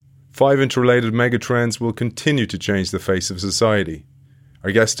5 interrelated megatrends will continue to change the face of society.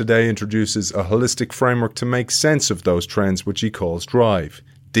 Our guest today introduces a holistic framework to make sense of those trends, which he calls DRIVE.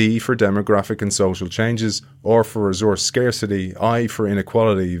 D for demographic and social changes, R for resource scarcity, I for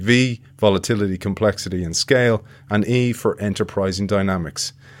inequality, V, volatility, complexity and scale, and E for enterprising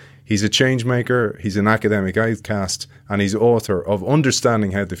dynamics. He's a change maker, he's an academic outcast, and he's author of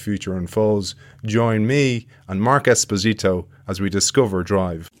Understanding How the Future Unfolds. Join me and Mark Esposito as we discover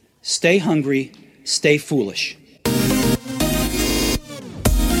DRIVE. Stay hungry, stay foolish.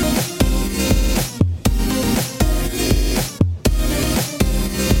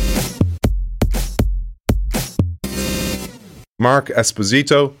 Mark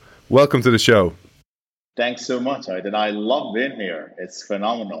Esposito, welcome to the show. Thanks so much, Aidan. I love being here. It's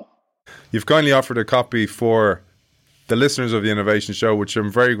phenomenal. You've kindly offered a copy for the listeners of the Innovation Show, which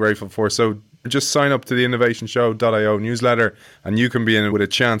I'm very grateful for. So just sign up to the innovationshow.io newsletter and you can be in with a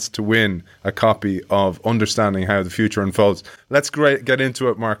chance to win a copy of Understanding How the Future Unfolds. Let's get into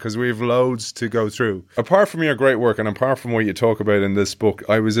it, Mark, because we have loads to go through. Apart from your great work and apart from what you talk about in this book,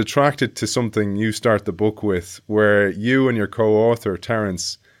 I was attracted to something you start the book with, where you and your co-author,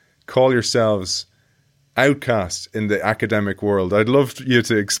 Terence, call yourselves outcasts in the academic world. I'd love you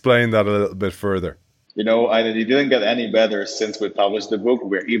to explain that a little bit further. You know, it didn't get any better since we published the book.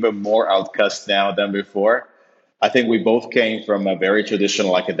 We're even more outcast now than before. I think we both came from a very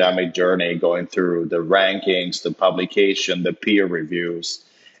traditional academic journey, going through the rankings, the publication, the peer reviews.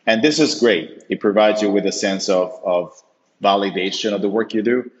 And this is great. It provides you with a sense of validation of the work you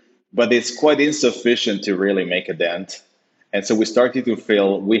do, but it's quite insufficient to really make a dent. And so we started to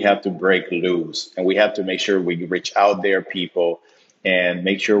feel we have to break loose and we have to make sure we reach out there, people, and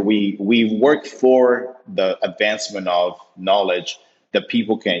make sure we work for the advancement of knowledge that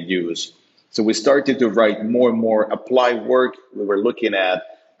people can use. So we started to write more and more applied work. We were looking at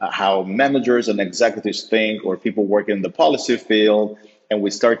how managers and executives think, or people working in the policy field, and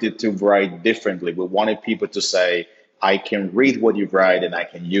we started to write differently. We wanted people to say, I can read what you write and I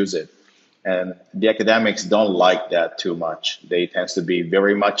can use it. And the academics don't like that too much. They tend to be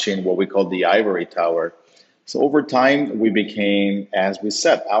very much in what we call the ivory tower. So over time, we became, as we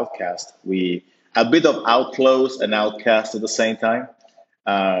said, outcast. We a bit of outclaws and outcast at the same time.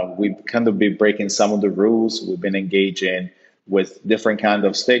 We've kind of been breaking some of the rules. We've been engaging with different kind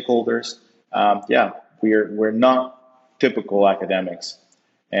of stakeholders. We're not typical academics.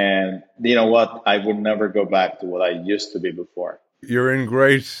 And you know what? I would never go back to what I used to be before. You're in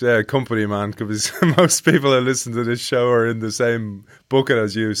great company, man, because most people that listen to this show are in the same bucket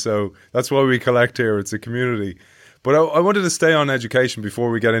as you. So that's why we collect here. It's a community. But I wanted to stay on education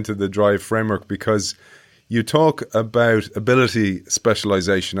before we get into the DRIVE framework, because you talk about ability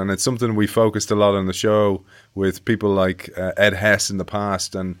specialization, and it's something we focused a lot on the show with people like Ed Hess in the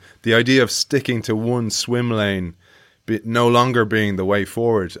past, and the idea of sticking to one swim lane no longer being the way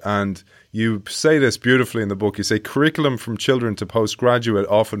forward. And you say this beautifully in the book. You say curriculum from children to postgraduate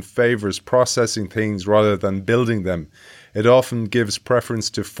often favors processing things rather than building them. It often gives preference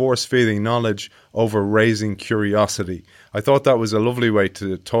to force-feeding knowledge over raising curiosity. I thought that was a lovely way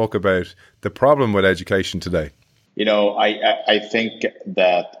to talk about the problem with education today. You know, I think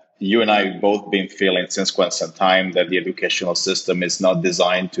that you and I have both been feeling since quite some time that the educational system is not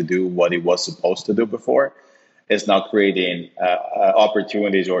designed to do what it was supposed to do before. It's not creating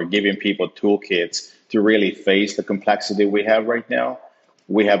opportunities or giving people toolkits to really face the complexity we have right now.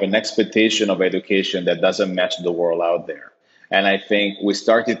 We have an expectation of education that doesn't match the world out there. And I think we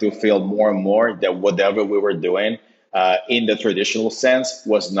started to feel more and more that whatever we were doing in the traditional sense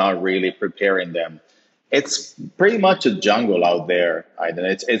was not really preparing them. It's pretty much a jungle out there.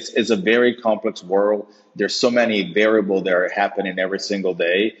 It's a very complex world. There's so many variables that are happening every single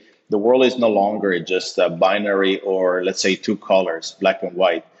day. The world is no longer just a binary or, let's say, two colors, black and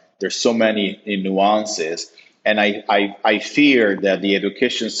white. There's so many nuances. And I fear that the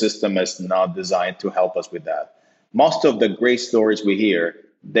education system is not designed to help us with that. Most of the great stories we hear,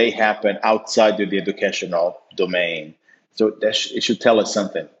 they happen outside of the educational domain. So it should tell us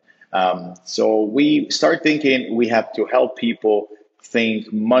something. So we start thinking we have to help people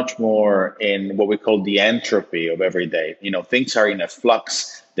think much more in what we call the entropy of every day. You know, things are in a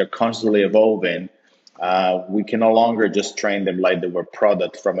flux. They're constantly evolving. We can no longer just train them like they were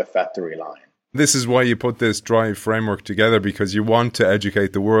product from a factory line. This is why you put this DRIVE framework together, because you want to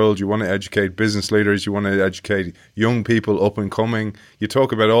educate the world, you want to educate business leaders, you want to educate young people up and coming. You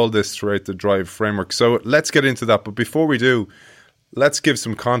talk about all this throughout the DRIVE framework. So let's get into that. But before we do, let's give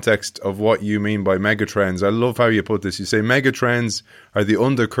some context of what you mean by megatrends. I love how you put this. You say megatrends are the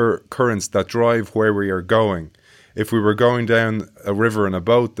undercurrents that drive where we are going. If we were going down a river in a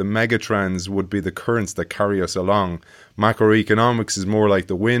boat, the megatrends would be the currents that carry us along. Macroeconomics is more like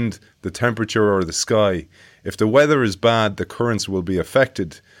the wind, the temperature, or the sky. If the weather is bad, the currents will be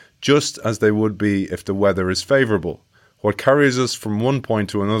affected, just as they would be if the weather is favourable. What carries us from one point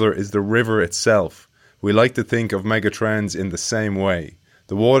to another is the river itself. We like to think of megatrends in the same way.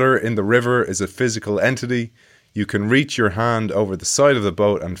 The water in the river is a physical entity. You can reach your hand over the side of the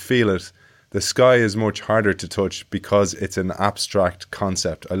boat and feel it. The sky is much harder to touch because it's an abstract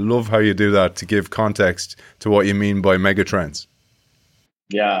concept. I love how you do that to give context to what you mean by megatrends.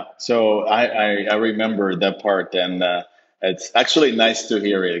 Yeah, so I remember that part, and it's actually nice to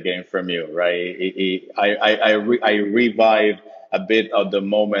hear it again from you, right? I revive a bit of the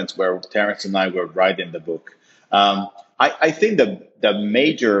moments where Terrence and I were writing the book. I think the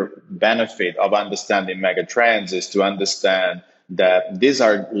major benefit of understanding megatrends is to understand that these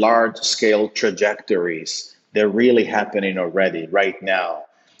are large scale trajectories. They're really happening already right now.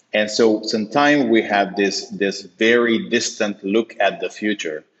 And so sometimes we have this very distant look at the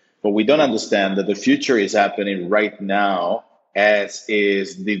future, but we don't understand that the future is happening right now as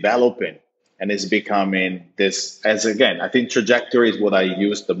is developing and is becoming this, as again, I think trajectory is what I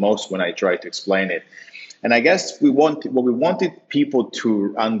use the most when I try to explain it. And I guess what we wanted people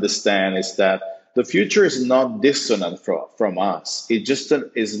to understand is that the future is not dissonant from us. It just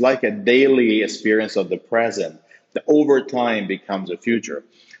is like a daily experience of the present that over time becomes a future.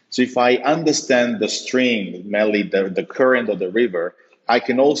 So if I understand the stream, mainly the current of the river, I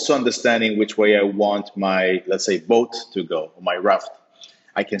can also understand in which way I want my, let's say, boat to go, or my raft.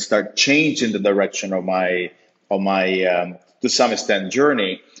 I can start changing the direction of my to some extent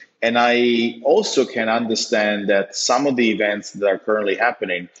journey. And I also can understand that some of the events that are currently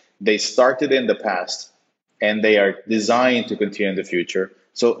happening, they started in the past and they are designed to continue in the future.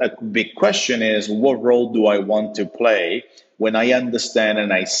 So a big question is, what role do I want to play when I understand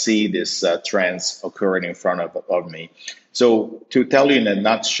and I see these trends occurring in front of me? So to tell you in a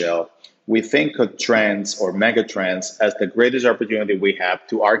nutshell, we think of trends or mega trends as the greatest opportunity we have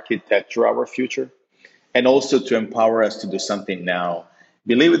to architecture our future and also to empower us to do something now.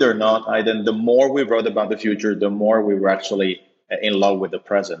 Believe it or not, Aiden, the more we wrote about the future, the more we were actually in love with the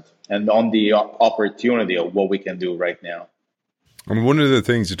present and on the opportunity of what we can do right now. And one of the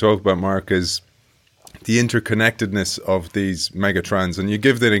things you talk about, Mark, is the interconnectedness of these megatrends. And you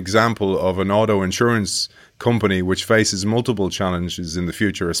give the example of an auto insurance company which faces multiple challenges in the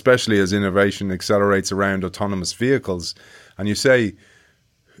future, especially as innovation accelerates around autonomous vehicles. And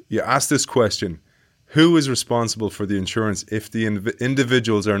you ask this question, who is responsible for the insurance if the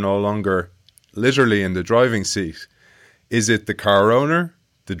individuals are no longer literally in the driving seat? Is it the car owner,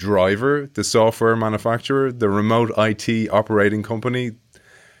 the driver, the software manufacturer, the remote IT operating company?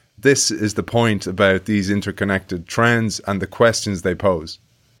 This is the point about these interconnected trends and the questions they pose.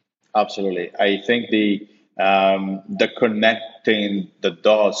 Absolutely. I think the connecting the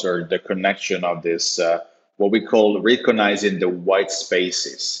dots or the connection of this, what we call recognizing the white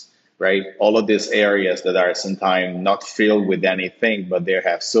spaces, right? All of these areas that are sometimes not filled with anything, but they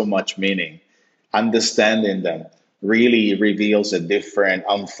have so much meaning. Understanding them really reveals a different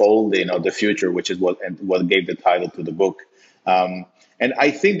unfolding of the future, which is what gave the title to the book. And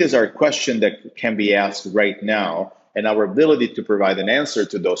I think these are questions that can be asked right now. And our ability to provide an answer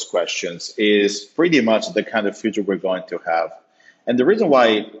to those questions is pretty much the kind of future we're going to have. And the reason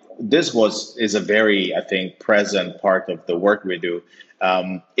why this is a very, I think, present part of the work we do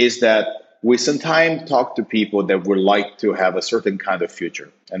is that we sometimes talk to people that would like to have a certain kind of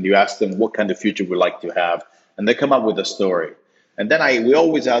future. And you ask them what kind of future we like to have, and they come up with a story. And then we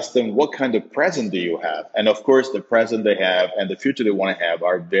always ask them, what kind of present do you have? And of course, the present they have and the future they want to have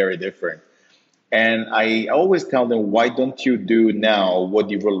are very different. And I always tell them, why don't you do now what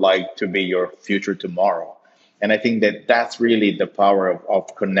you would like to be your future tomorrow? And I think that that's really the power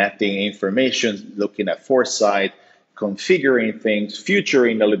of connecting information, looking at foresight, configuring things,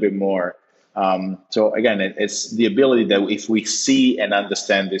 futuring a little bit more. So again, it's the ability that if we see and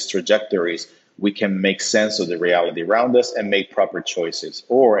understand these trajectories, we can make sense of the reality around us and make proper choices,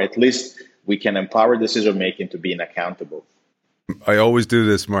 or at least we can empower decision making to being accountable. I always do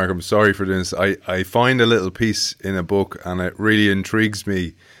this, Mark. I'm sorry for this. I find a little piece in a book and it really intrigues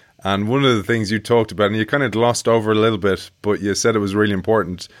me. And one of the things you talked about, and you kind of glossed over a little bit, but you said it was really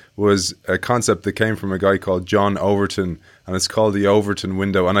important, was a concept that came from a guy called John Overton, and it's called the Overton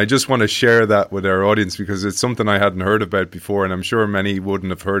window. And I just want to share that with our audience because it's something I hadn't heard about before, and I'm sure many wouldn't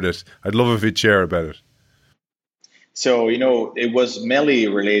have heard it. I'd love if you'd share about it. So, it was mainly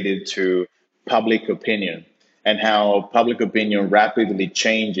related to public opinion and how public opinion rapidly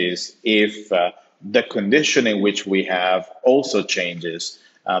changes if the condition in which we have also changes.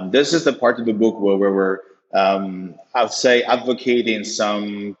 This is the part of the book where we're, I would say, advocating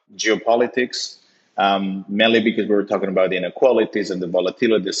some geopolitics, mainly because we were talking about the inequalities and the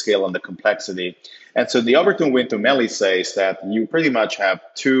volatility, the scale, and the complexity. And so the Overton window mainly says that you pretty much have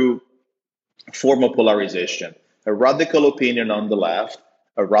two form of polarization: a radical opinion on the left,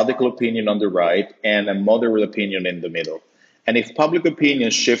 a radical opinion on the right, and a moderate opinion in the middle. And if public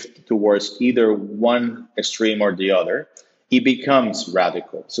opinion shifts towards either one extreme or the other, it becomes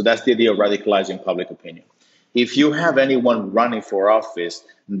radical. So that's the idea of radicalizing public opinion. If you have anyone running for office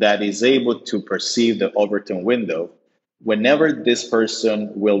that is able to perceive the Overton window, whenever this person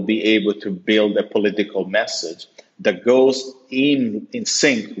will be able to build a political message that goes in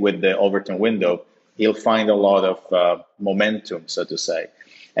sync with the Overton window, he'll find a lot of momentum, so to say.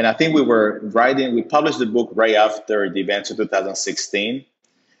 And I think we published the book right after the events of 2016,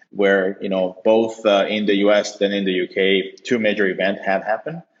 where, both in the US and in the UK, two major events had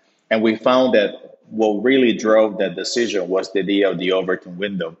happened. And we found that what really drove that decision was the idea of the Overton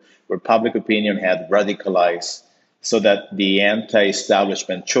window, where public opinion had radicalized so that the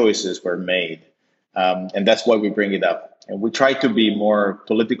anti-establishment choices were made. And that's why we bring it up. And we try to be more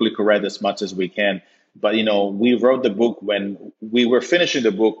politically correct as much as we can. But, we wrote the book when we were finishing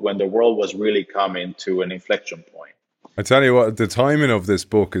the book when the world was really coming to an inflection point. I tell you what, the timing of this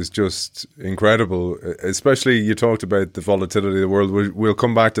book is just incredible. Especially, you talked about the volatility of the world. We'll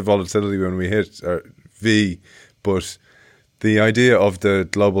come back to volatility when we hit V, but the idea of the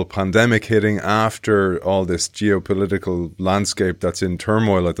global pandemic hitting after all this geopolitical landscape that's in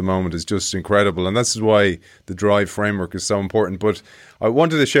turmoil at the moment is just incredible. And this is why the DRIVE framework is so important. But I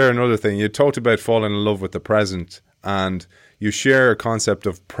wanted to share another thing. You talked about falling in love with the present, and you share a concept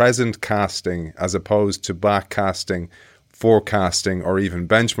of present casting as opposed to back casting, forecasting, or even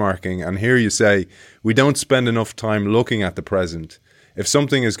benchmarking. And here you say, we don't spend enough time looking at the present. If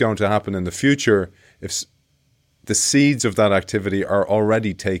something is going to happen in the future, if the seeds of that activity are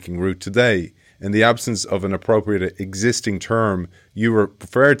already taking root today. In the absence of an appropriate existing term, you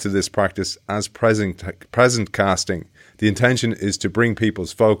refer to this practice as present casting. The intention is to bring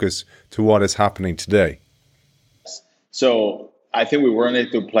people's focus to what is happening today. So I think we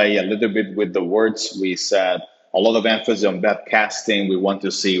wanted to play a little bit with the words. We said a lot of emphasis on back casting. We want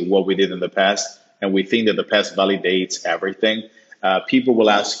to see what we did in the past, and we think that the past validates everything. People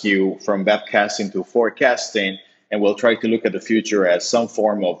will ask you from backcasting to forecasting, and we'll try to look at the future as some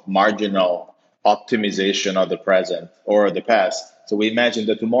form of marginal optimization of the present or the past. So we imagine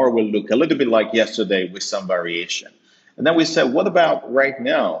that tomorrow will look a little bit like yesterday with some variation. And then we said, what about right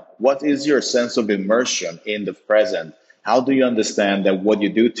now? What is your sense of immersion in the present? How do you understand that what you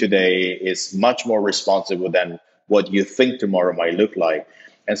do today is much more responsible than what you think tomorrow might look like?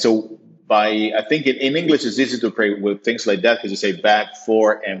 And so I think in English, it's easy to play with things like that because you say back,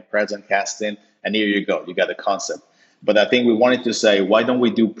 for, and present casting. And here you go, you got a concept. But I think we wanted to say, why don't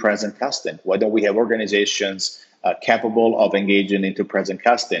we do present casting? Why don't we have organizations capable of engaging into present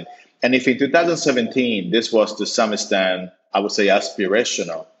casting? And if in 2017, this was to some extent, I would say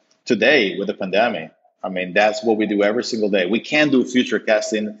aspirational, today with the pandemic, I mean, that's what we do every single day. We can't do future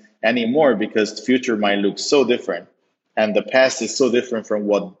casting anymore because the future might look so different. And the past is so different from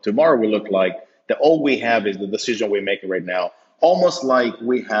what tomorrow will look like that all we have is the decision we're making right now. Almost like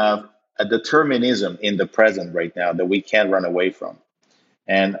we have a determinism in the present right now that we can't run away from.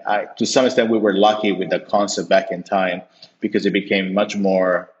 And to some extent, we were lucky with the concept back in time because it became much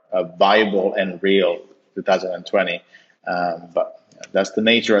more viable and real 2020. But that's the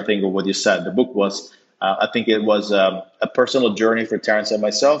nature, I think, of what you said. The book was, I think it was a personal journey for Terence and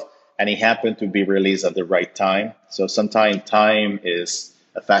myself, and it happened to be released at the right time. So sometimes time is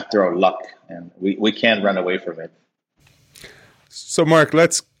a factor of luck, and we can't run away from it. So, Mark,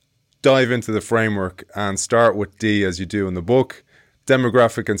 let's dive into the framework and start with D, as you do in the book,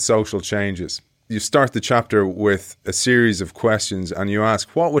 demographic and social changes. You start the chapter with a series of questions and you ask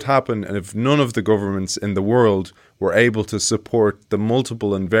what would happen if none of the governments in the world were able to support the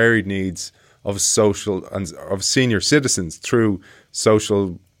multiple and varied needs of social and of senior citizens through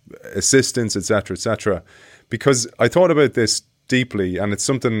social assistance, etc., etc. Because I thought about this deeply, and it's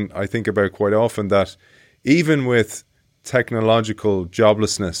something I think about quite often, that even with technological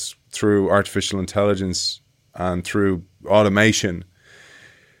joblessness through artificial intelligence and through automation,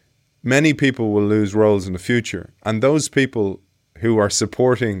 many people will lose roles in the future. And those people who are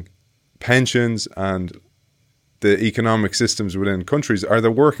supporting pensions and the economic systems within countries are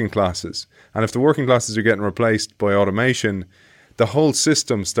the working classes. And if the working classes are getting replaced by automation, the whole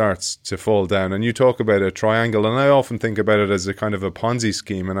system starts to fall down. And you talk about a triangle, and I often think about it as a kind of a Ponzi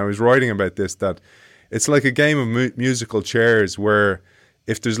scheme. And I was writing about this, that it's like a game of musical chairs where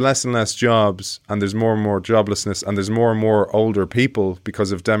if there's less and less jobs and there's more and more joblessness and there's more and more older people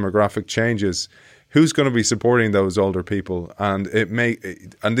because of demographic changes, who's going to be supporting those older people? And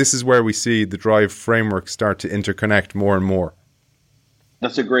and this is where we see the drive framework start to interconnect more and more.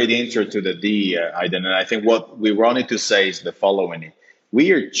 That's a great answer to the D, Aiden. And I think what we wanted to say is the following.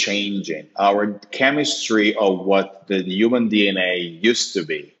 We are changing our chemistry of what the human DNA used to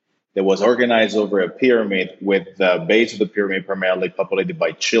be. That was organized over a pyramid with the base of the pyramid primarily populated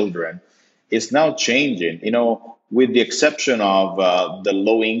by children. It's now changing. With the exception of the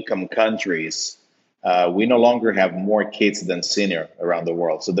low-income countries, we no longer have more kids than senior around the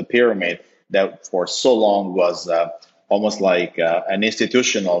world. So the pyramid that for so long was almost like an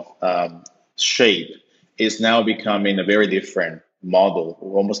institutional shape is now becoming a very different model,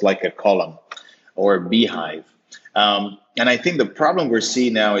 almost like a column or a beehive. And I think the problem we're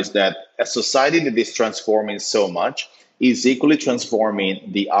seeing now is that a society that is transforming so much is equally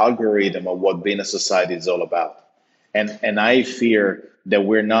transforming the algorithm of what being a society is all about. And I fear that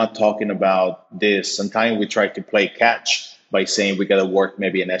we're not talking about this. Sometimes we try to play catch by saying we got to work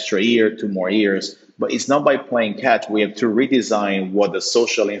maybe an extra year, 2 more years, but it's not by playing catch. We have to redesign what the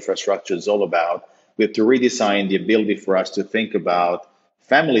social infrastructure is all about. We have to redesign the ability for us to think about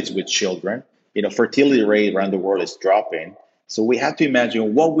families with children. Fertility rate around the world is dropping. So we have to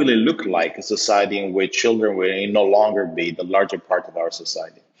imagine what will it look like a society in which children will no longer be the larger part of our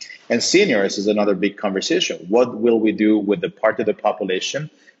society. And seniors is another big conversation. What will we do with the part of the population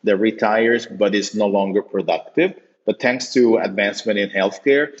that retires but is no longer productive? But thanks to advancement in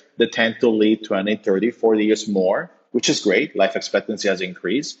healthcare, they tend to live 20, 30, 40 years more, which is great. Life expectancy has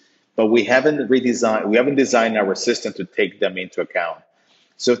increased, but we haven't designed our system to take them into account.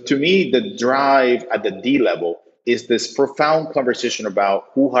 So to me, the drive at the D level is this profound conversation about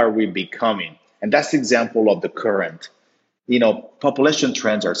who are we becoming? And that's the example of the current. Population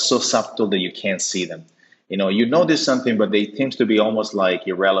trends are so subtle that you can't see them. You notice something, but they seem to be almost like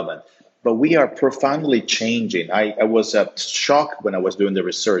irrelevant. But we are profoundly changing. I was shocked when I was doing the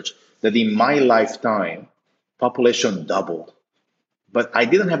research that in my lifetime, population doubled. But I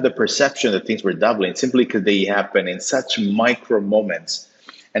didn't have the perception that things were doubling simply because they happen in such micro moments.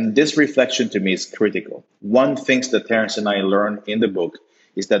 And this reflection to me is critical. One thing that Terence and I learned in the book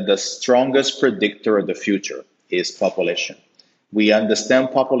is that the strongest predictor of the future is population. We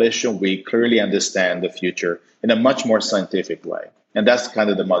understand population, we clearly understand the future in a much more scientific way. And that's kind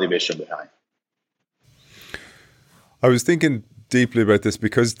of the motivation behind. I was thinking deeply about this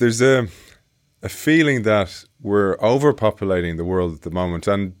because there's a feeling that we're overpopulating the world at the moment.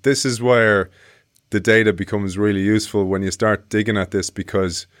 And this is where the data becomes really useful when you start digging at this,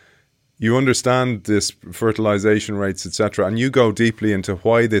 because you understand this fertilization rates, etc., and you go deeply into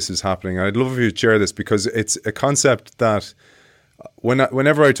why this is happening. And I'd love if you'd share this, because it's a concept that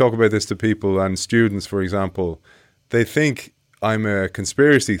whenever I talk about this to people and students, for example, they think I'm a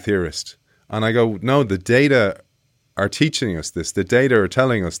conspiracy theorist. And I go, no, the data are teaching us this. The data are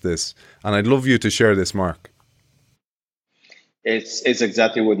telling us this. And I'd love you to share this, Mark. It's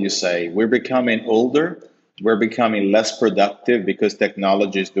exactly what you say. We're becoming older. We're becoming less productive because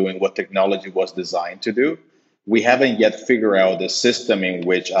technology is doing what technology was designed to do. We haven't yet figured out the system in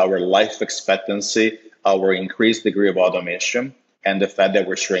which our life expectancy, our increased degree of automation, and the fact that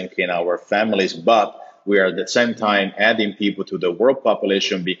we're shrinking our families, but we are at the same time adding people to the world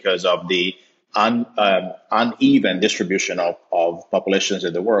population because of the uneven distribution of populations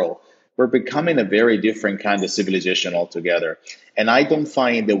in the world. We're becoming a very different kind of civilization altogether. And I don't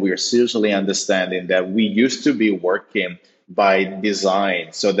find that we are seriously understanding that we used to be working by design,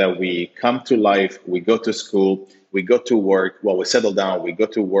 so that we come to life, we go to school, we go to work, we settle down, we go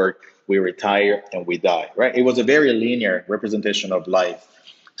to work, we retire, and we die, right? It was a very linear representation of life.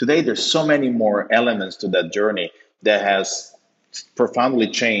 Today, there's so many more elements to that journey that has profoundly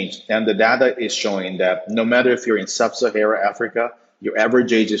changed. And the data is showing that no matter if you're in sub-Saharan Africa, your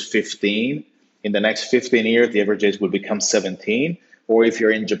average age is 15. In the next 15 years, the average age will become 17. Or if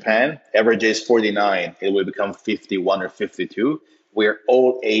you're in Japan, average age is 49. It will become 51 or 52. We're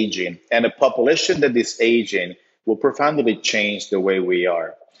all aging. And a population that is aging will profoundly change the way we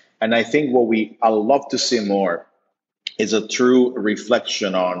are. And I think I love to see more is a true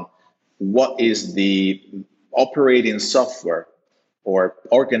reflection on what is the operating software or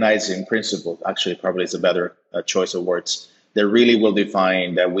organizing principle, actually probably is a better choice of words, that really will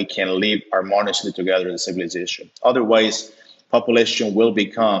define that we can live harmoniously together as a civilization. Otherwise, population will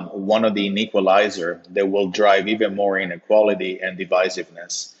become one of the inequalizer that will drive even more inequality and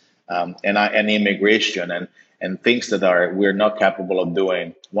divisiveness, and immigration and things that are we're not capable of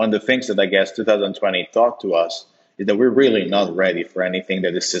doing. One of the things that I guess 2020 taught to us is that we're really not ready for anything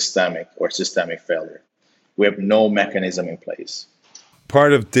that is systemic or systemic failure. We have no mechanism in place.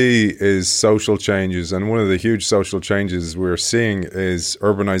 Part of D is social changes, and one of the huge social changes we're seeing is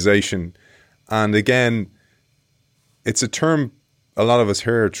urbanization. And again, it's a term a lot of us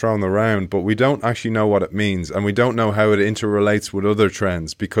hear thrown around, but we don't actually know what it means, and we don't know how it interrelates with other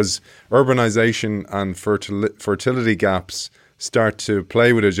trends, because urbanization and fertility gaps start to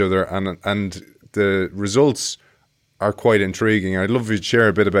play with each other, and the results are quite intriguing. I'd love if you'd share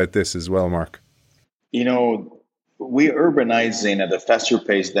a bit about this as well, Mark. You know, we're urbanizing at a faster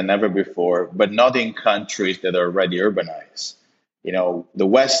pace than ever before, but not in countries that are already urbanized. You know, the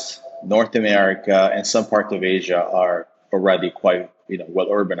West, North America, and some parts of Asia are already quite, well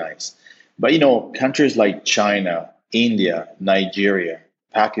urbanized. But, countries like China, India, Nigeria,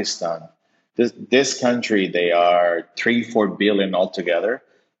 Pakistan, this country, they are 3-4 billion altogether.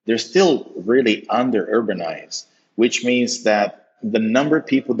 They're still really under urbanized, which means that the number of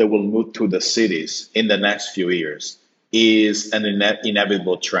people that will move to the cities in the next few years is an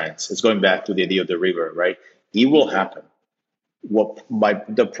inevitable trend. It's going back to the idea of the river, right? It will happen.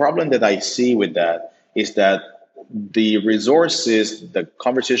 The problem that I see with that is that the resources, the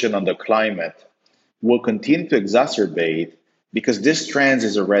conversation on the climate will continue to exacerbate because this trend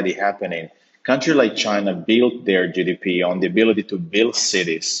is already happening. Countries like China built their GDP on the ability to build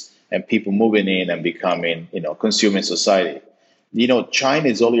cities and people moving in and becoming, consuming society. China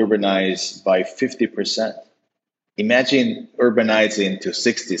is only urbanized by 50%. Imagine urbanizing to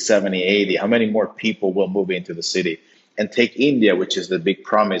 60, 70, 80. How many more people will move into the city? And take India, which is the big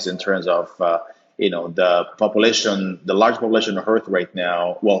promise in terms of, the population, the large population of Earth right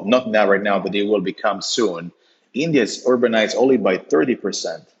now. Well, not now right now, but it will become soon. India is urbanized only by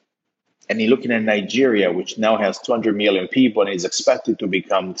 30%. And you're looking at Nigeria, which now has 200 million people and is expected to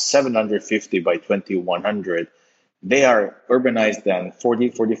become 750 by 2100. They are urbanized than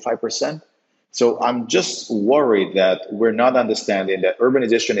 45%. So I'm just worried that we're not understanding that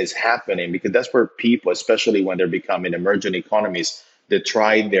urbanization is happening because that's where people, especially when they're becoming emerging economies, they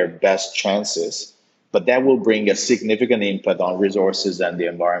try their best chances. But that will bring a significant impact on resources and the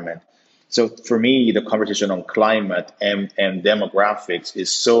environment. So for me, the conversation on climate and demographics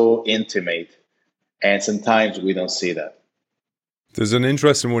is so intimate, and sometimes we don't see that. There's an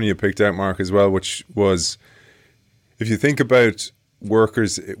interesting one you picked out, Mark, as well, which was, if you think about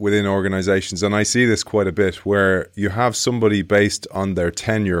workers within organizations, and I see this quite a bit, where you have somebody based on their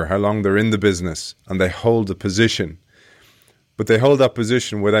tenure, how long they're in the business, and they hold a position. But they hold that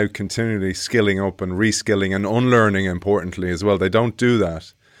position without continually skilling up and reskilling and unlearning, importantly, as well. They don't do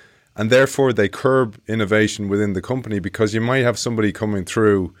that. And therefore, they curb innovation within the company because you might have somebody coming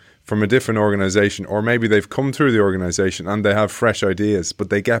through from a different organization, or maybe they've come through the organization and they have fresh ideas, but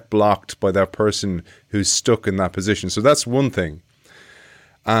they get blocked by that person who's stuck in that position. So that's one thing.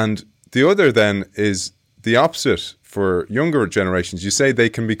 And the other then is the opposite for younger generations. You say they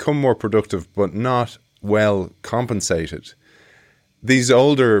can become more productive, but not well compensated. These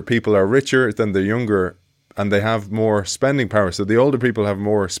older people are richer than the younger, and they have more spending power. So the older people have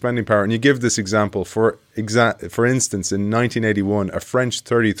more spending power. And you give this example, for instance, in 1981, a French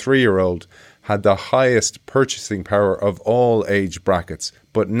 33-year-old had the highest purchasing power of all age brackets.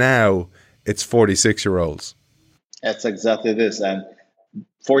 But now it's 46-year-olds. That's exactly this. And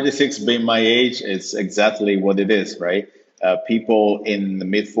 46 being my age, it's exactly what it is, right? People in the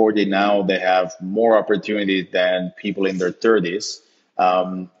mid-40s now, they have more opportunity than people in their 30s.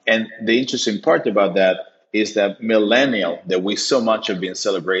 And the interesting part about that is that millennial that we so much have been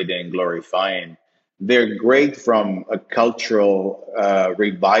celebrating and glorifying, they're great from a cultural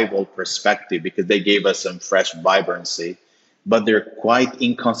revival perspective because they gave us some fresh vibrancy, but they're quite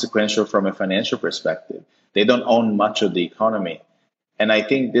inconsequential from a financial perspective. They don't own much of the economy. And I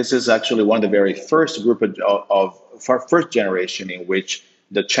think this is actually one of the very first group of first generation in which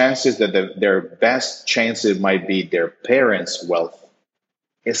the chances that their best chances might be their parents' wealth.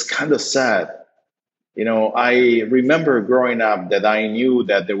 It's kind of sad. I remember growing up that I knew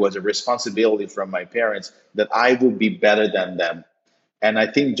that there was a responsibility from my parents that I would be better than them. And I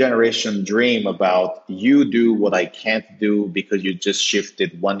think generation dream about you do what I can't do because you just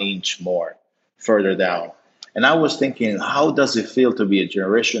shifted 1 inch more further down. And I was thinking, how does it feel to be a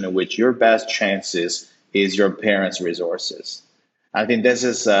generation in which your best chances is your parents' resources? I think this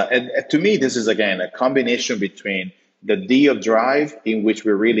is, to me, this is, again, a combination between the D of drive, in which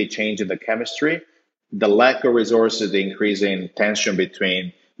we're really changing the chemistry, the lack of resources, the increasing tension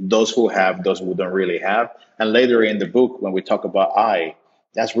between those who have, those who don't really have. And later in the book, when we talk about I,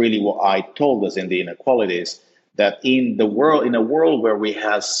 that's really what I told us in the inequalities, that in a world where we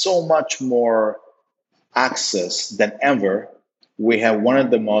have so much more access than ever, we have one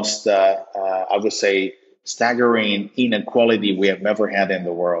of the most, I would say, staggering inequality we have ever had in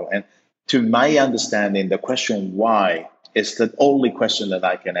the world. And to my understanding, the question why is the only question that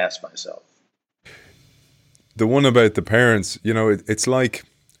I can ask myself. The one about the parents, it's like,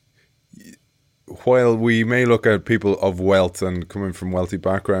 while we may look at people of wealth and coming from wealthy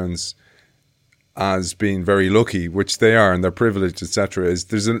backgrounds as being very lucky, which they are, and they're privileged, etc., is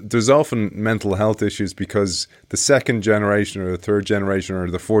there's often mental health issues because the second generation or the third generation or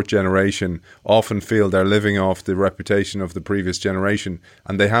the fourth generation often feel they're living off the reputation of the previous generation,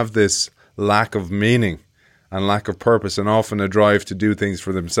 and they have this lack of meaning and lack of purpose, and often a drive to do things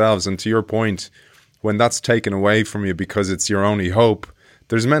for themselves. And to your point, when that's taken away from you because it's your only hope,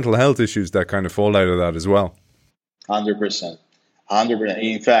 there's mental health issues that kind of fall out of that as well. 100%. 100%.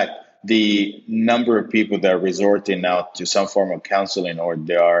 In fact, the number of people that are resorting now to some form of counseling, or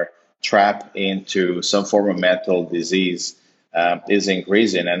they are trapped into some form of mental disease, is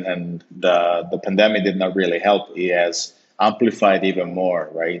increasing. And the pandemic did not really help. It has amplified even more,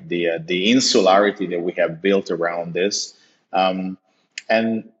 right? The insularity that we have built around this. And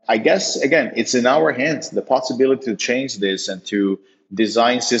I guess, again, it's in our hands, the possibility to change this and to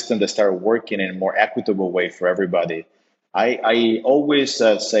design systems that start working in a more equitable way for everybody. I always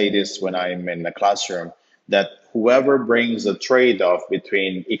say this when I'm in the classroom, that whoever brings a trade-off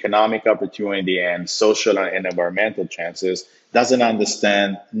between economic opportunity and social and environmental chances doesn't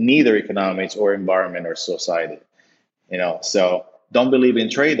understand neither economics or environment or society. So don't believe in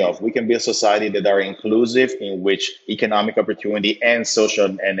trade-off. We can be a society that are inclusive, in which economic opportunity and social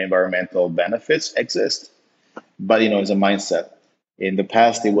and environmental benefits exist. But it's a mindset. In the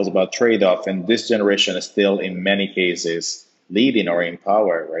past, it was about trade-off, and this generation is still, in many cases, leading or in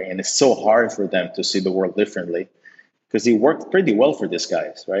power, right? And it's so hard for them to see the world differently because it worked pretty well for these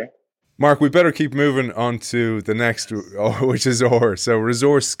guys, right? Mark, we better keep moving on to the next, which is OR. So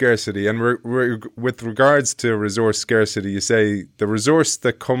resource scarcity. And with regards to resource scarcity, you say the resource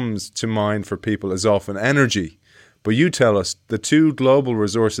that comes to mind for people is often energy. But you tell us the two global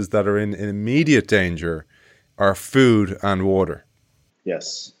resources that are in immediate danger are food and water.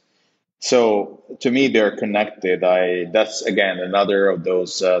 Yes. So to me, they're connected. That's, again, another of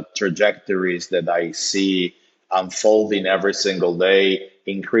those trajectories that I see unfolding every single day.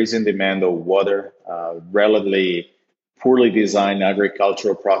 Increasing demand of water, relatively poorly designed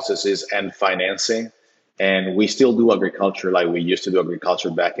agricultural processes and financing. And we still do agriculture like we used to do agriculture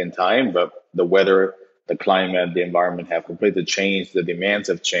back in time, but the weather, the climate, the environment have completely changed. The demands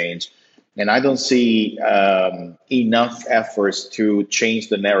have changed. And I don't see enough efforts to change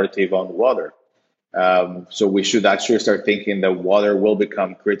the narrative on water. So we should actually start thinking that water will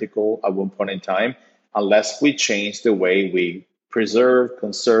become critical at one point in time, unless we change the way we preserve,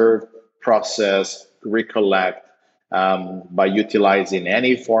 conserve, process, recollect, by utilizing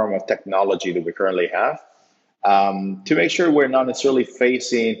any form of technology that we currently have, to make sure we're not necessarily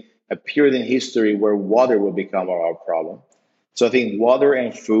facing a period in history where water will become our problem. So I think water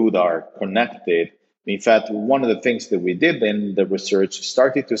and food are connected. In fact, one of the things that we did in the research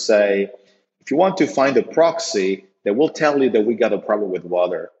started to say, if you want to find a proxy that will tell you that we got a problem with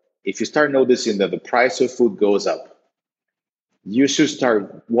water, if you start noticing that the price of food goes up, you should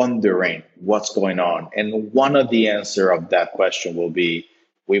start wondering what's going on. And one of the answers of that question will be,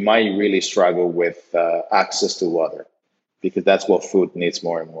 we might really struggle with access to water, because that's what food needs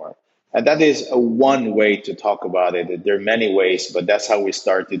more and more. And that is one way to talk about it. There are many ways, but that's how we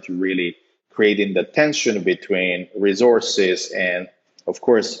started to really creating the tension between resources and, of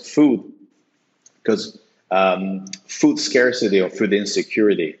course, food, because food scarcity or food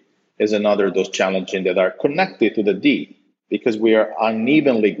insecurity is another of those challenges that are connected to the D, because we are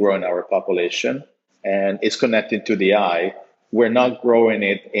unevenly growing our population, and it's connected to the I. We're not growing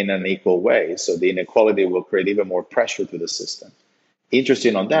it in an equal way. So the inequality will create even more pressure to the system.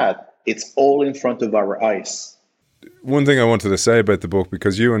 Interesting on that, it's all in front of our eyes. One thing I wanted to say about the book,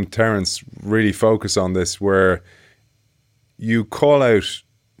 because you and Terence really focus on this, where you call out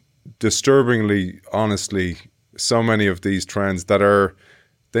disturbingly honestly so many of these trends that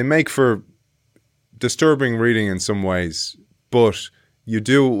they make for disturbing reading in some ways, but you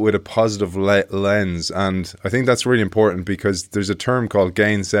do it with a positive lens. And I think that's really important, because there's a term called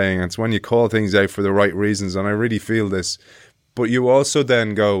gainsaying. It's when you call things out for the right reasons, and I really feel this. But you also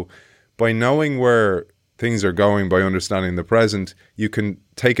then go, by knowing where things are going by understanding the present, you can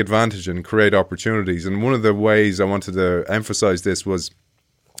take advantage and create opportunities. And one of the ways I wanted to emphasize this was,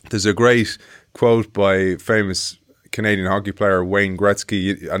 there's a great quote by famous Canadian hockey player Wayne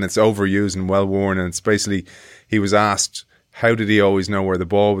Gretzky, and it's overused and well worn, and it's basically, he was asked, how did he always know where the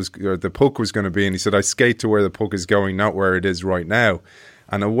ball was, or the puck was going to be? And he said, I skate to where the puck is going, not where it is right now.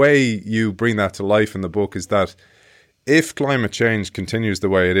 And a way you bring that to life in the book is that if climate change continues the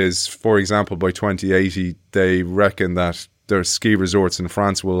way it is, for example, by 2080, they reckon that their ski resorts in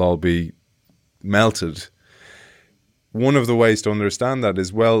France will all be melted. One of the ways to understand that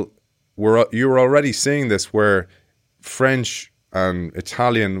is, well, you're already seeing this where French and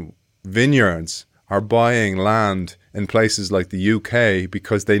Italian vineyards are buying land in places like the UK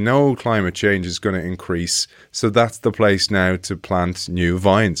because they know climate change is going to increase. So that's the place now to plant new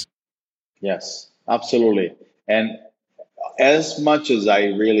vines. Yes, absolutely. And as much as I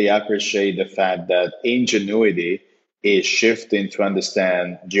really appreciate the fact that ingenuity is shifting to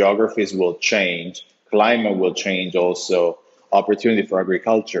understand geographies will change, climate will change also, opportunity for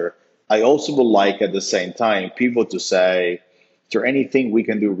agriculture, I also would like at the same time people to say, is there anything we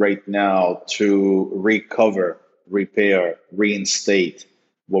can do right now to recover, repair, reinstate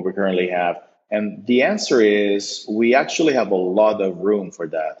what we currently have? And the answer is we actually have a lot of room for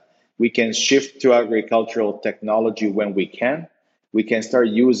that. We can shift to agricultural technology when we can. We can start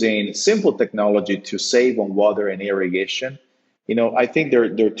using simple technology to save on water and irrigation. I think there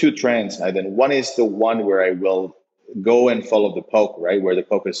are two trends. And then one is the one where I will go and follow the puck, right, where the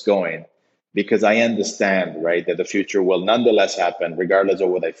puck is going, because I understand, right, that the future will nonetheless happen, regardless of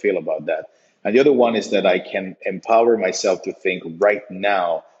what I feel about that. And the other one is that I can empower myself to think right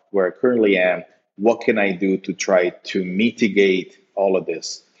now, where I currently am, what can I do to try to mitigate all of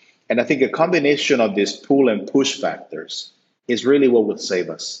this? And I think a combination of these pull and push factors is really what will save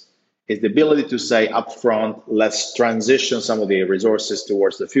us. Is the ability to say upfront, let's transition some of the resources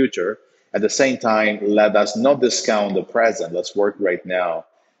towards the future. At the same time, let us not discount the present. Let's work right now.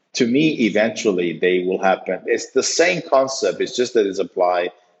 To me, eventually they will happen. It's the same concept. It's just that it's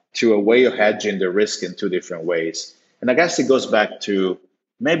applied to a way of hedging the risk in two different ways. And I guess it goes back to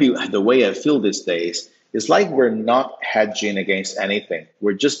maybe the way I feel these days. It's like we're not hedging against anything.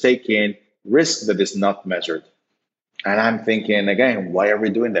 We're just taking risk that is not measured. And I'm thinking, again, why are we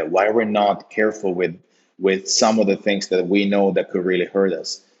doing that? Why are we not careful with some of the things that we know that could really hurt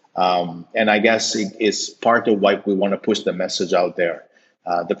us? And I guess it's part of why we want to push the message out there.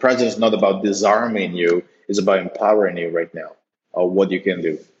 The present is not about disarming you. It's about empowering you right now of what you can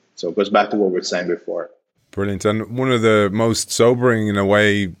do. So it goes back to what we were saying before. Brilliant. And one of the most sobering, in a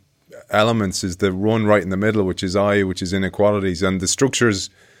way, elements is the one right in the middle, which is inequalities. And the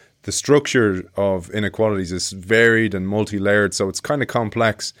structure of inequalities is varied and multi-layered, so it's kind of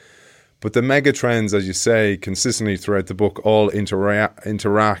complex. But the mega trends, as you say, consistently throughout the book all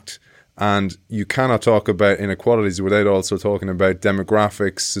interact, and you cannot talk about inequalities without also talking about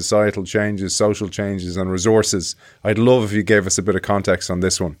demographics, societal changes, social changes, and resources. I'd love if you gave us a bit of context on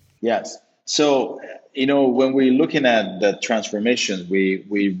this one. Yes. So, when we're looking at the transformations,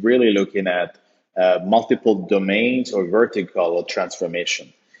 we really looking at multiple domains or vertical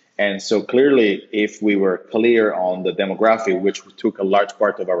transformation. And so clearly, if we were clear on the demographic, which took a large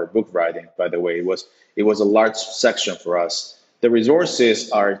part of our book writing, by the way, it was a large section for us. The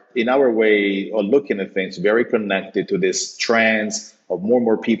resources are, in our way of looking at things, very connected to this trends of more and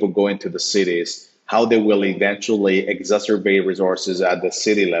more people going to the cities, how they will eventually exacerbate resources at the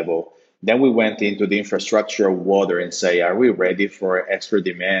city level. Then we went into the infrastructure of water and say, are we ready for extra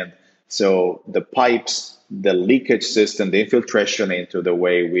demand? So the pipes, the leakage system, the infiltration into the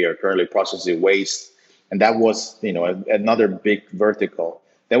way we are currently processing waste. And that was, another big vertical.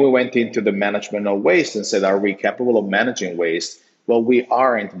 Then we went into the management of waste and said, are we capable of managing waste? Well, we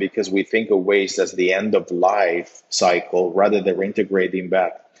aren't, because we think of waste as the end of life cycle rather than reintegrating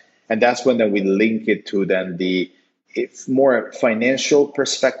back. And that's when then we link it to then the more financial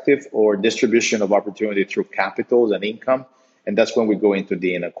perspective or distribution of opportunity through capitals and income. And that's when we go into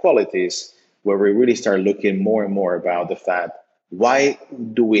the inequalities, where we really start looking more and more about the fact, why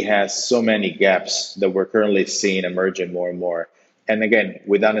do we have so many gaps that we're currently seeing emerging more and more? And again,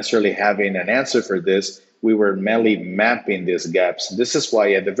 without necessarily having an answer for this, we were merely mapping these gaps. This is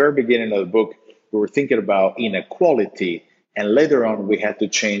why at the very beginning of the book, we were thinking about inequality. And later on, we had to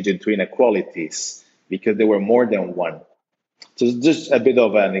change into inequalities because there were more than one. So just a bit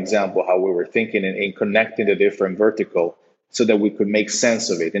of an example how we were thinking in connecting the different vertical so that we could make sense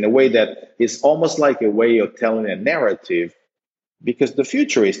of it in a way that is almost like a way of telling a narrative, because the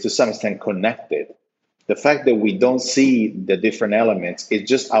future is to some extent connected. The fact that we don't see the different elements is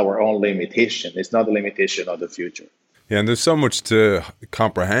just our own limitation. It's not a limitation of the future. Yeah, and there's so much to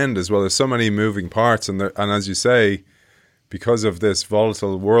comprehend as well. There's so many moving parts, and as you say, because of this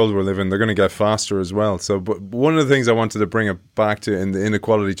volatile world we're living, they're going to get faster as well. So, but one of the things I wanted to bring it back to in the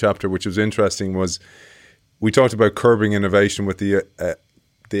inequality chapter, which was interesting, was we talked about curbing innovation with the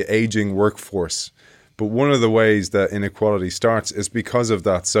aging workforce. But one of the ways that inequality starts is because of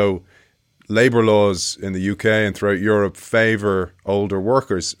that. So, labour laws in the UK and throughout Europe favour older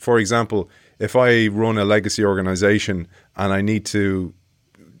workers. For example, if I run a legacy organisation and I need to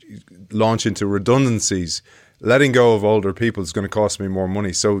launch into redundancies, letting go of older people is going to cost me more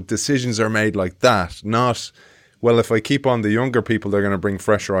money. So decisions are made like that, not, well, if I keep on the younger people, they're going to bring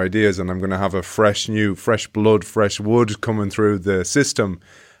fresher ideas and I'm going to have a fresh blood, fresh wood coming through the system,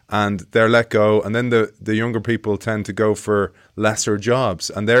 and they're let go. And then the younger people tend to go for lesser jobs,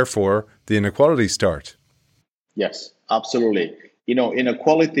 and therefore the inequalities start. Yes, absolutely.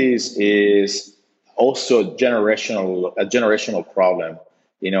 Inequalities is also a generational problem.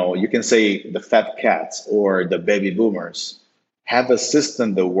 You can say the fat cats or the baby boomers have a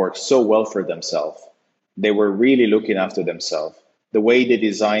system that works so well for themselves. They were really looking after themselves. The way they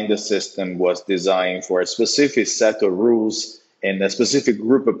designed the system was designed for a specific set of rules and a specific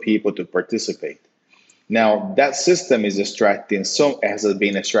group of people to participate. Now, that system has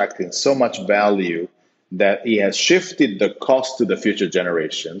been extracting so much value that it has shifted the cost to the future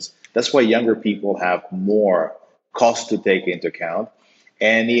generations. That's why younger people have more cost to take into account.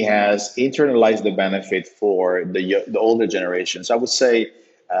 And he has internalized the benefit for the older generations. I would say,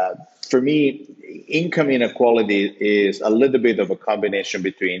 for me, income inequality is a little bit of a combination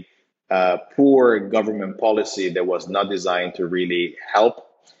between poor government policy that was not designed to really help.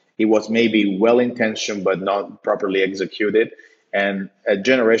 It was maybe well-intentioned but not properly executed, and a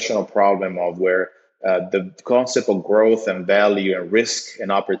generational problem of where the concept of growth and value and risk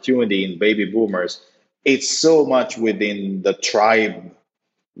and opportunity in baby boomers, it's so much within the tribe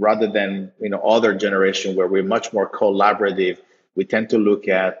rather than other generation where we're much more collaborative. We tend to look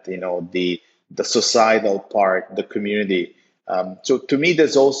at the societal part, the community. So to me,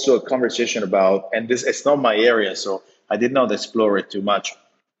 there's also a conversation about, and this it's not my area, so I did not explore it too much.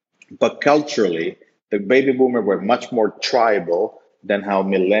 But culturally, the baby boomer were much more tribal than how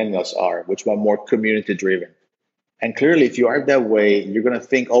millennials are, which were more community driven. And clearly, if you are that way, you're going to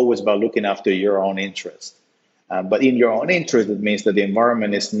think always about looking after your own interest. But in your own interest, it means that the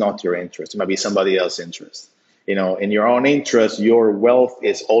environment is not your interest. It might be somebody else's interest. In your own interest, your wealth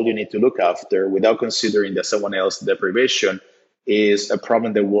is all you need to look after without considering that someone else's deprivation is a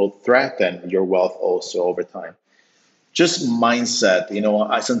problem that will threaten your wealth also over time. Just mindset.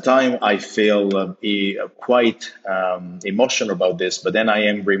 Sometimes I feel quite emotional about this, but then I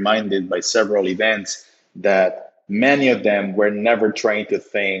am reminded by several events that many of them were never trained to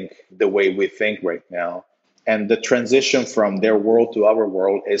think the way we think right now. And the transition from their world to our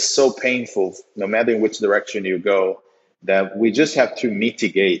world is so painful, no matter in which direction you go, that we just have to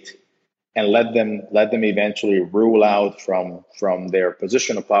mitigate and let them eventually rule out from their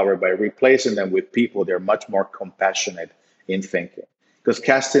position of power by replacing them with people that are much more compassionate in thinking. Because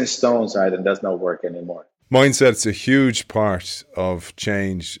casting stones, Aidan, does not work anymore. Mindset's a huge part of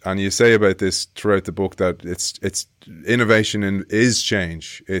change, and you say about this throughout the book that it's innovation is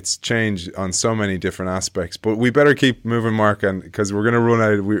change. It's change on so many different aspects. But we better keep moving, Mark, and because we're going to run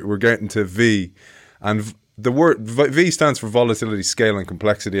out. We're getting to V, and the word V stands for volatility, scale, and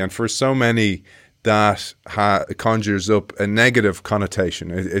complexity. And for so many, that conjures up a negative connotation.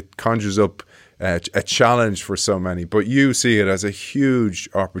 It conjures up a challenge for so many. But you see it as a huge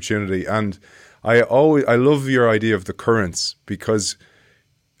opportunity, and I love your idea of the currents, because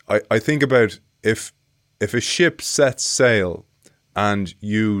I think about if a ship sets sail and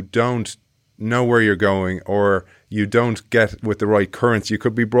you don't know where you're going, or you don't get with the right currents, you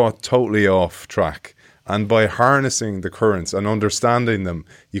could be brought totally off track. And by harnessing the currents and understanding them,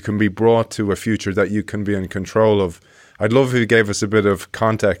 you can be brought to a future that you can be in control of. I'd love if you gave us a bit of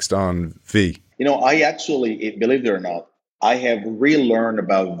context on V. I actually, believe it or not, I have relearned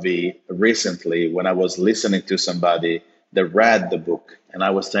about V recently when I was listening to somebody that read the book. And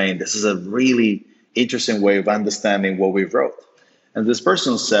I was saying, this is a really interesting way of understanding what we wrote. And this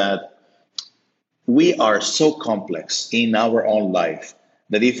person said, we are so complex in our own life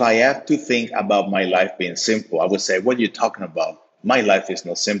that if I have to think about my life being simple, I would say, what are you talking about? My life is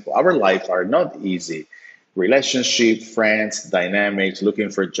not simple. Our lives are not easy. Relationship, friends, dynamics, looking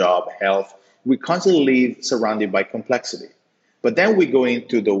for a job, health. We constantly live surrounded by complexity. But then we go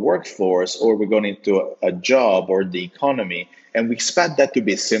into the workforce, or we go into a job or the economy, and we expect that to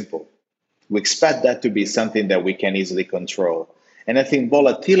be simple. We expect that to be something that we can easily control. And I think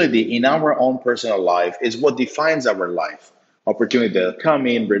volatility in our own personal life is what defines our life. Opportunity that come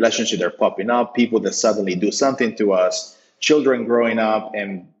in, relationships that are popping up, people that suddenly do something to us, children growing up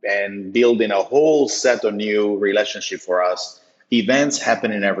and building a whole set of new relationships for us, events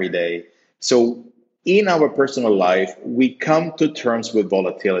happening every day. So in our personal life, we come to terms with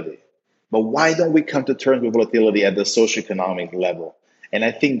volatility. But why don't we come to terms with volatility at the socioeconomic level? And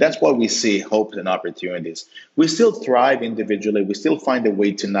I think that's why we see hope and opportunities. We still thrive individually. We still find a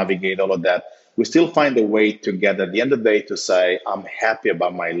way to navigate all of that. We still find a way to get at the end of the day to say, I'm happy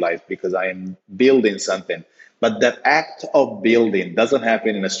about my life because I am building something. But that act of building doesn't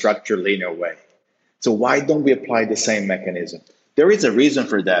happen in a structured, linear way. So why don't we apply the same mechanism? There is a reason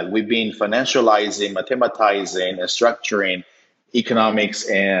for that. We've been financializing, mathematizing, and structuring economics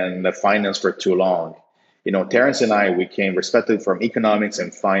and finance for too long. You know, Terence and I, we came respectively from economics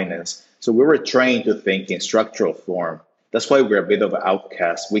and finance. So we were trained to think in structural form. That's why we're a bit of an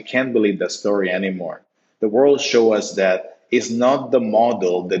outcast. We can't believe that story anymore. The world shows us that it's not the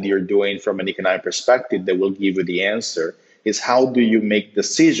model that you're doing from an economic perspective that will give you the answer. It's how do you make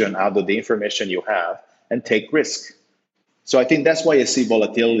decision out of the information you have and take risk. So I think that's why I see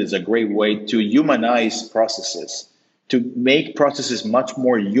volatility is a great way to humanize processes, to make processes much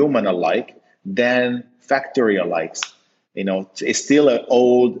more human-alike than factory-alike. You know, it's still an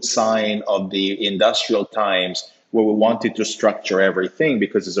old sign of the industrial times where we wanted to structure everything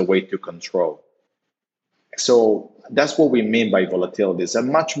because it's a way to control. So that's what we mean by volatility. It's a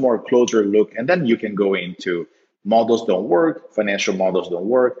much more closer look. And then you can go into models don't work, financial models don't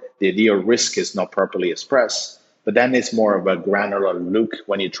work, the idea of risk is not properly expressed. But then it's more of a granular look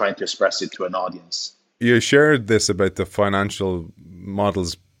when you're trying to express it to an audience. You shared this about the financial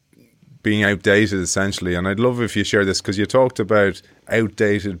models being outdated, essentially. And I'd love if you share this because you talked about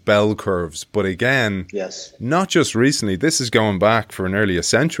outdated bell curves. But again, yes, not just recently, this is going back for nearly a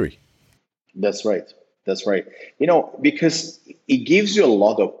century. That's right. That's right. You know, because it gives you a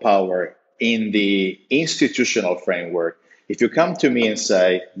lot of power in the institutional framework. If you come to me and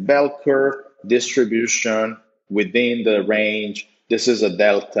say, bell curve, distribution within the range, this is a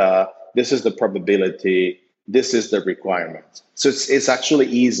delta, this is the probability, this is the requirement. So it's actually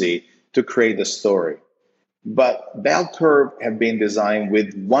easy to create a story. But bell curve have been designed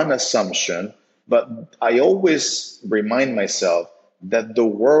with one assumption, but I always remind myself that the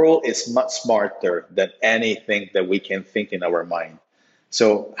world is much smarter than anything that we can think in our mind.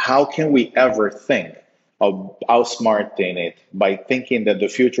 So how can we ever think of outsmarting it by thinking that the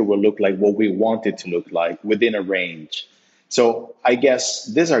future will look like what we want it to look like within a range? So I guess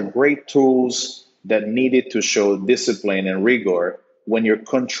these are great tools that needed to show discipline and rigor when you're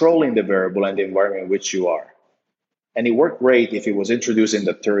controlling the variable and the environment in which you are. And it worked great if it was introduced in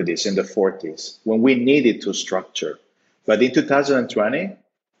the 30s, in the 40s, when we needed to structure. But in 2020,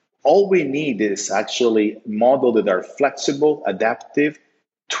 all we need is actually models that are flexible, adaptive,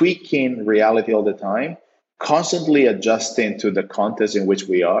 tweaking reality all the time, constantly adjusting to the context in which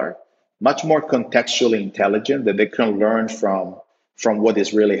we are, much more contextually intelligent, that they can learn from what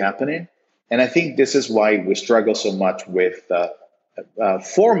is really happening. And I think this is why we struggle so much with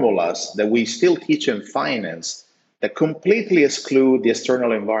formulas that we still teach in finance that completely exclude the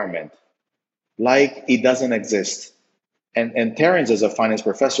external environment, like it doesn't exist. And Terence, as a finance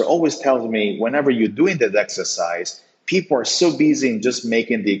professor, always tells me whenever you're doing that exercise, people are so busy in just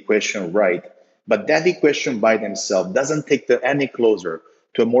making the equation right. But that equation by themselves doesn't take them any closer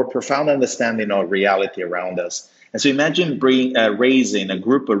to a more profound understanding of reality around us. And so imagine raising a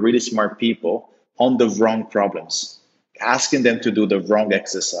group of really smart people on the wrong problems, asking them to do the wrong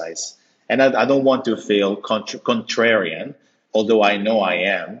exercise. And I don't want to feel contrarian, although I know I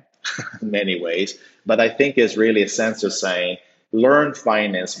am in many ways. But I think it's really a sense of saying, learn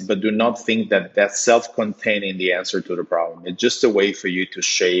finance, but do not think that that's self-containing the answer to the problem. It's just a way for you to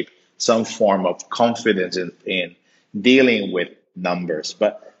shape some form of confidence in dealing with numbers.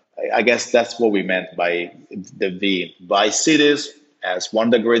 But I guess that's what we meant by the V. By cities as one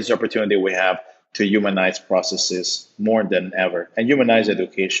of the greatest opportunity we have to humanize processes more than ever and humanize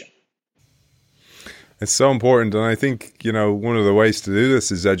education. It's so important. And I think, you know, one of the ways to do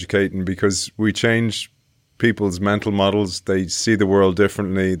this is educating, because we change people's mental models. They see the world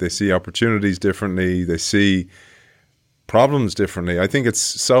differently. They see opportunities differently. They see problems differently. I think it's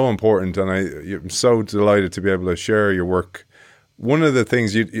so important. And I'm so delighted to be able to share your work. One of the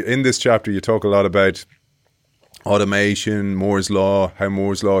things in this chapter, you talk a lot about automation, Moore's Law, how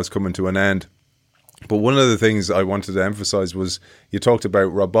Moore's Law is coming to an end. But one of the things I wanted to emphasize was you talked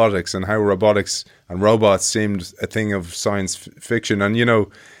about robotics and how robotics and robots seemed a thing of science fiction. And, you know,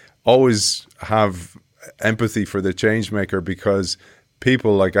 always have empathy for the change maker, because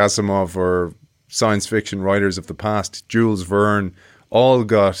people like Asimov or science fiction writers of the past, Jules Verne, all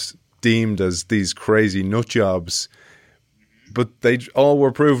got deemed as these crazy nut jobs, but they all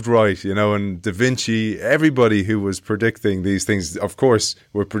were proved right, and Da Vinci, everybody who was predicting these things, of course,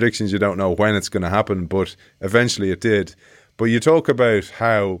 with predictions you don't know when it's going to happen, but eventually it did. But you talk about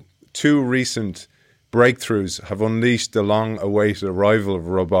how two recent breakthroughs have unleashed the long-awaited arrival of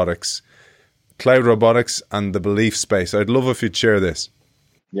robotics, cloud robotics and the belief space. I'd love if you'd share this.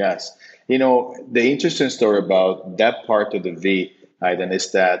 Yes. The interesting story about that part of the V, Aidan,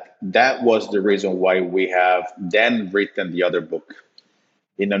 is that was the reason why we have then written the other book.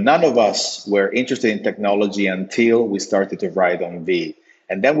 None of us were interested in technology until we started to write on V.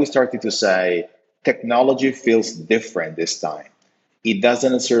 And then we started to say, technology feels different this time. It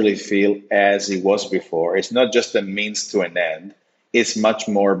doesn't necessarily feel as it was before. It's not just a means to an end. It's much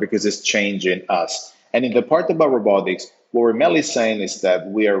more because it's changing us. And in the part about robotics, what we're mainly saying is that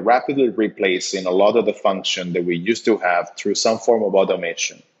we are rapidly replacing a lot of the function that we used to have through some form of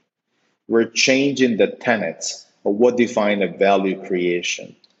automation. We're changing the tenets of what define a value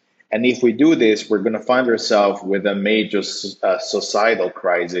creation. And if we do this, we're going to find ourselves with a major societal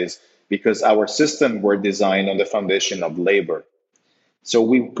crisis, because our system were designed on the foundation of labor. So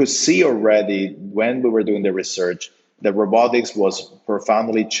we could see already when we were doing the research that robotics was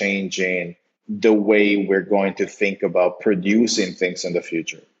profoundly changing the way we're going to think about producing things in the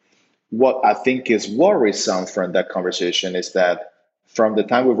future. What I think is worrisome from that conversation is that from the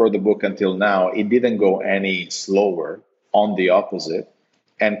time we wrote the book until now, it didn't go any slower, on the opposite.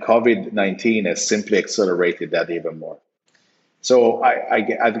 And COVID-19 has simply accelerated that even more. So I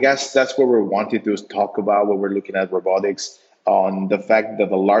guess that's what we're wanting to talk about when we're looking at robotics, on the fact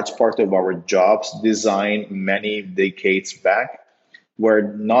that a large part of our jobs designed many decades back were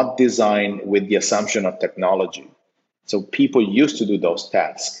not designed with the assumption of technology. So people used to do those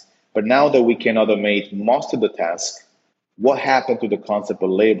tasks. But now that we can automate most of the tasks, what happened to the concept of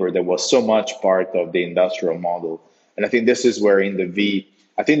labor that was so much part of the industrial model? And I think this is where in the V,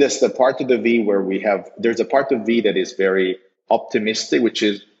 I think that's the part of the V where there's a part of V that is very optimistic, which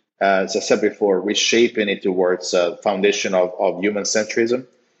is, as I said before, reshaping it towards a foundation of human centrism.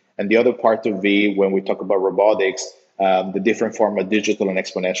 And the other part of V, when we talk about robotics, the different form of digital and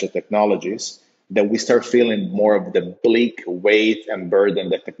exponential technologies, that we start feeling more of the bleak weight and burden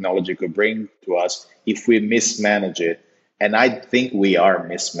that technology could bring to us if we mismanage it. And I think we are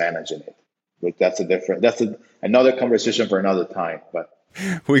mismanaging it. Like that's another conversation for another time. But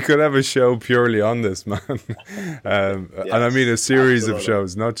we could have a show purely on this, man. Yes, and I mean a series absolutely. of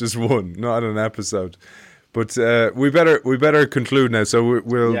shows, not just one, not an episode. But we better conclude now. So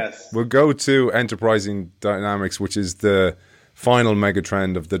we'll go to enterprising dynamics, which is the final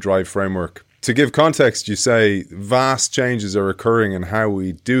megatrend of the Drive framework. To give context, you say vast changes are occurring in how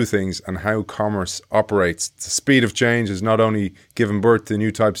we do things and how commerce operates. The speed of change has not only given birth to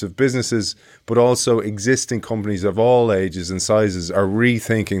new types of businesses, but also existing companies of all ages and sizes are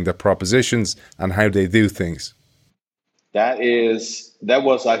rethinking their propositions and how they do things. That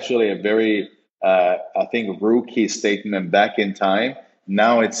was actually a very, I think, rookie statement back in time.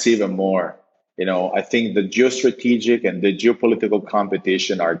 Now it's even more. I think the geostrategic and the geopolitical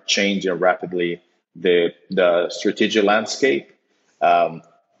competition are changing rapidly the strategic landscape.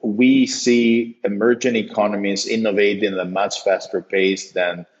 We see emerging economies innovating at a much faster pace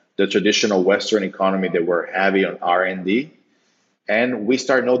than the traditional Western economy that were heavy on R&D. And we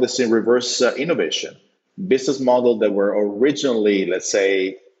start noticing reverse innovation. Business models that were originally, let's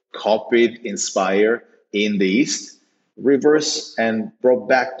say, copied, inspired in the East, reverse and brought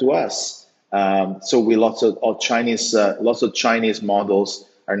back to us. So lots of Chinese models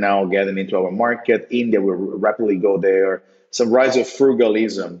are now getting into our market. India will rapidly go there. Some rise of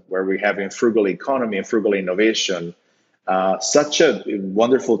frugalism, where we have a frugal economy and frugal innovation. Such a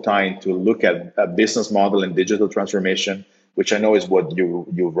wonderful time to look at a business model and digital transformation, which I know is what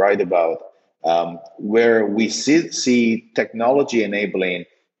you write about, where we see technology enabling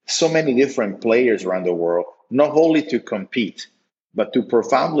so many different players around the world, not only to compete, but to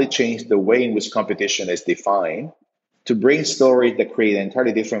profoundly change the way in which competition is defined, to bring stories that create an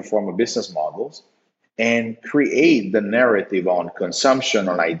entirely different form of business models, and create the narrative on consumption,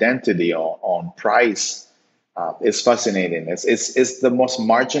 on identity, on price. It's fascinating. It's the most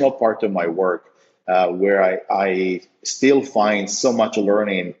marginal part of my work, where I still find so much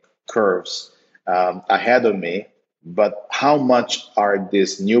learning curves ahead of me. But how much are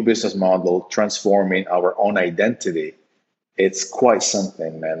this new business model transforming our own identity? It's quite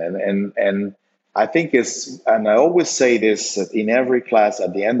something, man. And I think it's, and I always say this in every class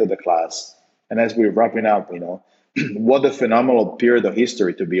at the end of the class, and as we're wrapping up, what a phenomenal period of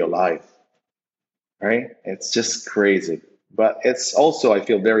history to be alive, right? It's just crazy. But it's also, I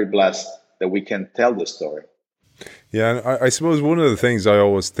feel very blessed that we can tell the story. Yeah, and I suppose one of the things I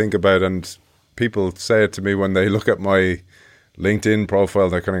always think about, and people say it to me when they look at my LinkedIn profile,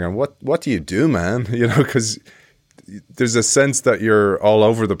 they're kind of going, "What do you do, man?" Because there's a sense that you're all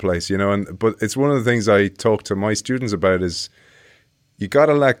over the place, And but it's one of the things I talk to my students about is you got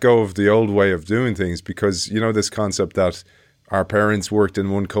to let go of the old way of doing things, because this concept that our parents worked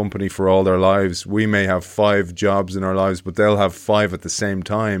in one company for all their lives. We may have 5 jobs in our lives, but they'll have 5 at the same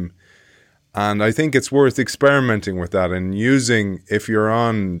time. And I think it's worth experimenting with that and using, if you're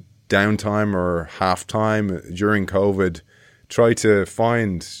on downtime or half time during COVID, try to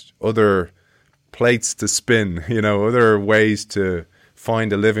find other plates to spin, other ways to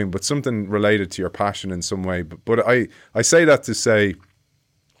find a living, but something related to your passion in some way. But I say that to say,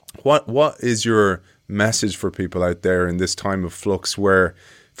 what is your message for people out there in this time of flux, where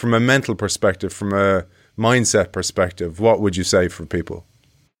from a mental perspective, from a mindset perspective, what would you say for people?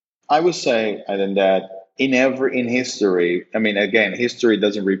 I would say, Adam, that in history, I mean, again, history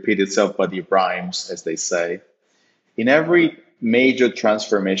doesn't repeat itself, but it rhymes, as they say. In every major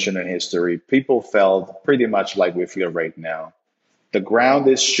transformation in history, people felt pretty much like we feel right now. The ground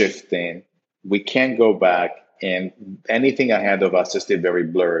is shifting. We can't go back, and anything ahead of us is still very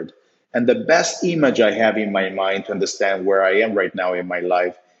blurred. And the best image I have in my mind to understand where I am right now in my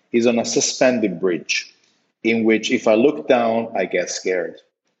life is on a suspended bridge, in which if I look down, I get scared.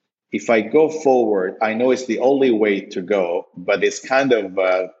 If I go forward, I know it's the only way to go, but it's kind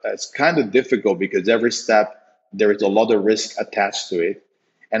of difficult because every step there is a lot of risk attached to it,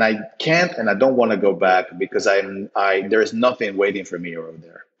 and I can't and I don't want to go back because there is nothing waiting for me over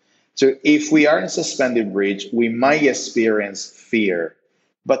there. So if we are in a suspended bridge, we might experience fear,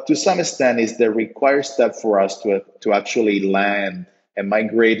 but to some extent, it's the required step for us to actually land and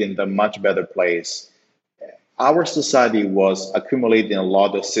migrate in a much better place. Our society was accumulating a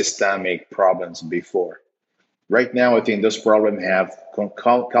lot of systemic problems before. Right now, I think those problems have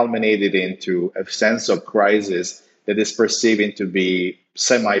culminated into a sense of crisis that is perceiving to be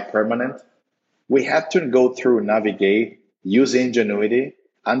semi-permanent. We have to go through, navigate, use ingenuity,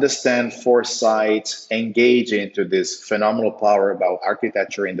 understand foresight, engage into this phenomenal power about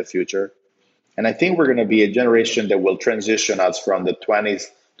architecture in the future. And I think we're going to be a generation that will transition us from the 20s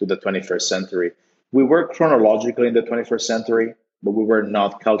to the 21st century. We were chronologically in the 21st century, but we were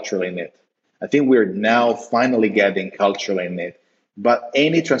not culturally in it. I think we're now finally getting culturally in it. But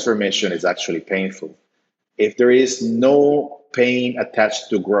any transformation is actually painful. If there is no pain attached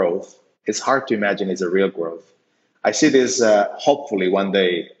to growth, it's hard to imagine it's a real growth. I see this hopefully one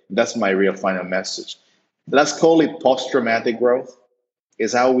day. That's my real final message. Let's call it post traumatic growth,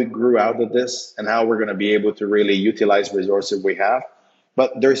 is how we grew out of this and how we're going to be able to really utilize resources we have.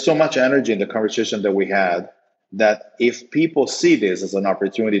 But there's so much energy in the conversation that we had that if people see this as an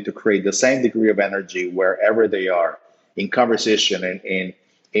opportunity to create the same degree of energy wherever they are in conversation and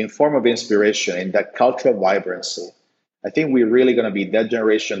in form of inspiration, in that cultural vibrancy, I think we're really going to be that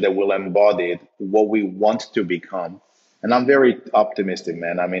generation that will embody what we want to become. And I'm very optimistic,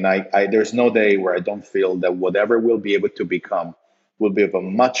 man. I mean, there's no day where I don't feel that whatever we'll be able to become will be of a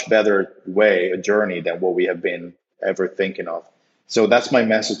much better way, a journey than what we have been ever thinking of. So that's my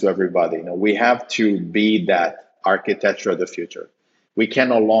message to everybody. We have to be that architecture of the future. We can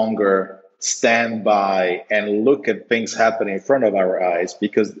no longer stand by and look at things happening in front of our eyes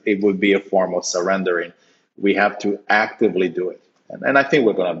because it would be a form of surrendering. We have to actively do it. And I think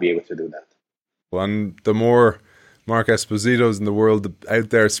we're going to be able to do that. And the more Mark Espositos in the world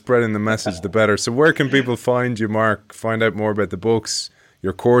out there spreading the message, the better. So where can people find you, Mark? Find out more about the books,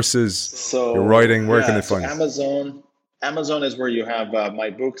 your courses, your writing. Where can they find you? Amazon is where you have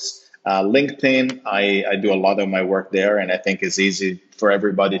my books. LinkedIn, I do a lot of my work there, and I think it's easy for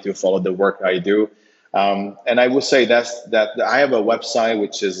everybody to follow the work I do. And I will say that I have a website,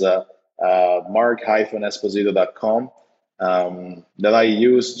 which is mark-esposito.com, that I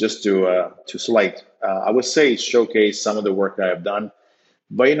use just to select. I would say showcase some of the work I have done,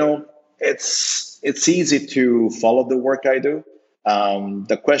 but it's easy to follow the work I do.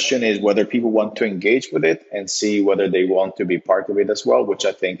 The question is whether people want to engage with it and see whether they want to be part of it as well, which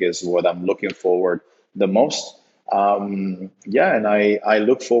I think is what I'm looking forward the most. And I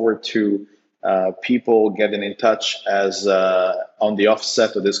look forward to people getting in touch as on the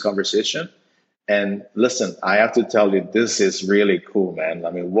offset of this conversation. And listen, I have to tell you, this is really cool, man.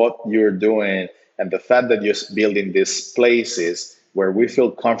 I mean, what you're doing and the fact that you're building these places where we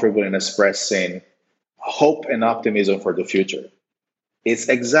feel comfortable in expressing hope and optimism for the future. It's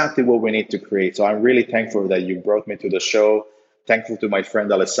exactly what we need to create. So I'm really thankful that you brought me to the show. Thankful to my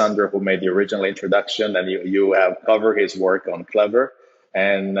friend Alessandro, who made the original introduction, and you have covered his work on Clever.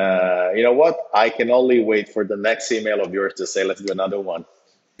 And you know what? I can only wait for the next email of yours to say, let's do another one.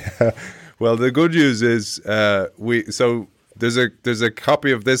 Well, the good news is there's a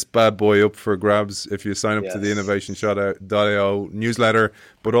copy of this bad boy up for grabs if you sign up to the innovationshot.io newsletter.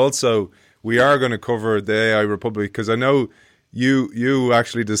 But also, we are going to cover the AI Republic, because I know you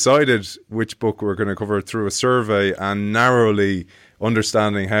actually decided which book we're going to cover through a survey, and narrowly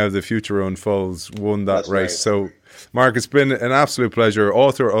understanding how the future unfolds won that race. Right. So, Mark, it's been an absolute pleasure.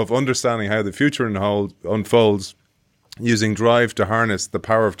 Author of Understanding How the Future Unfolds, Using Drive to Harness the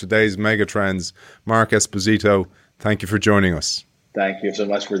Power of Today's Megatrends. Mark Esposito, thank you for joining us. Thank you so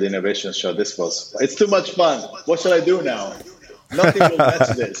much for the Innovation Show. It's too much fun. What should I do now? Nothing will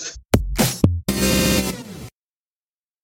match this.